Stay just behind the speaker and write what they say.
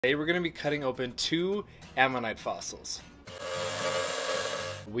Today we're going to be cutting open 2 ammonite fossils.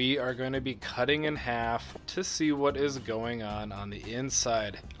 We are going to be cutting in half to see what is going on the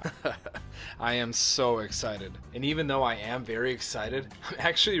inside. I am so excited. And even though I am very excited, I'm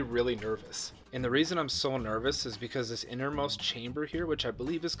actually really nervous. And the reason I'm so nervous is because this innermost chamber here, which I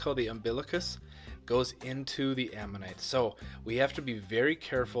believe is called the umbilicus, goes into the ammonite. So we have to be very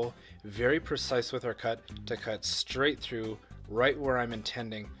careful, very precise with our cut to cut straight through right where I'm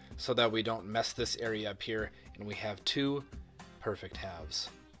intending so that we don't mess this area up here and we have 2 perfect halves.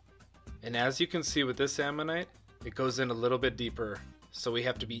 And as you can see with this ammonite, it goes in a little bit deeper, so we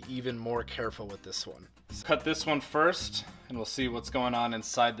have to be even more careful with this one. Let's cut this one first and we'll see what's going on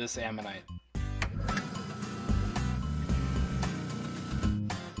inside this ammonite.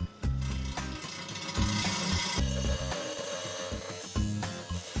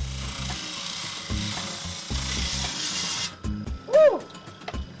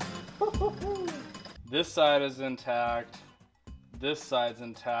 This side is intact, this side's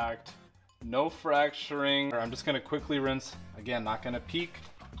intact, no fracturing. I'm just gonna quickly rinse, again, not gonna peek.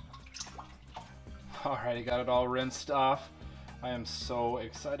 Alrighty, got it all rinsed off. I am so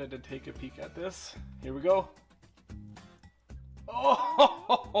excited to take a peek at this. Here we go.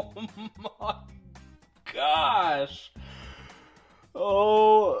 Oh my gosh.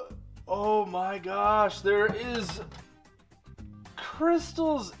 Oh my gosh, there is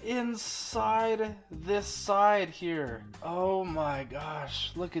crystals inside this side here. Oh my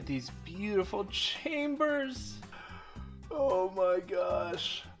gosh, look at these beautiful chambers. Oh my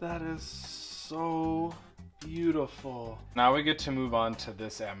gosh, that is so beautiful. Now we get to move on to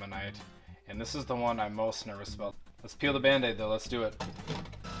this ammonite, and this is the one I'm most nervous about. Let's peel the band-aid though, let's do it.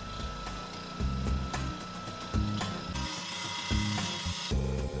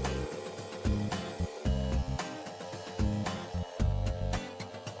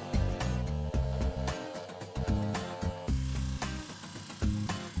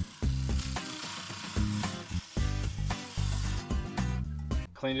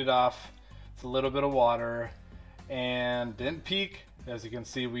 Cleaned it off. It's a little bit of water and didn't peek. As you can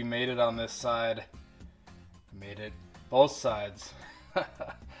see, we made it on this side. Made it both sides.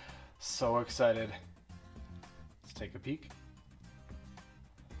 So excited. Let's take a peek.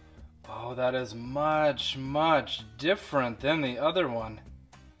 Oh, that is much, much different than the other one.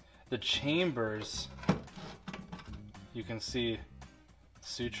 The chambers, you can see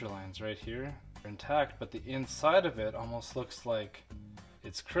suture lines right here are intact, but the inside of it almost looks like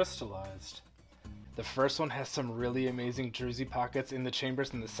it's crystallized. The first one has some really amazing jersey pockets in the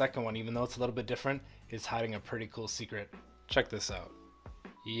chambers, and the second one, even though it's a little bit different, is hiding a pretty cool secret. Check this out.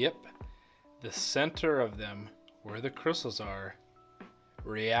 Yep, the center of them, where the crystals are,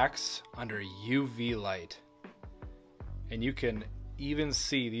 reacts under UV light. And you can even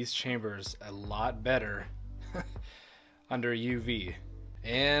see these chambers a lot better under UV.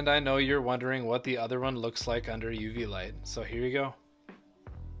 And I know you're wondering what the other one looks like under UV light, so here you go.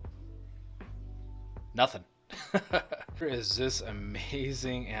 Nothing. Here is this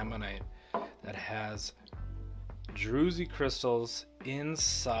amazing ammonite that has druzy crystals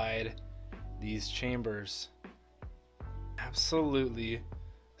inside these chambers. Absolutely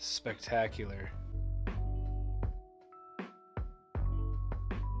spectacular.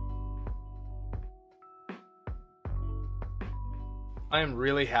 I am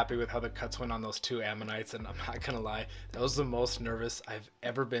really happy with how the cuts went on those 2 ammonites, and I'm not gonna lie, that was the most nervous I've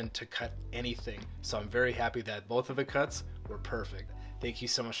ever been to cut anything. So I'm very happy that both of the cuts were perfect. Thank you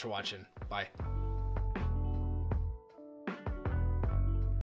so much for watching. Bye.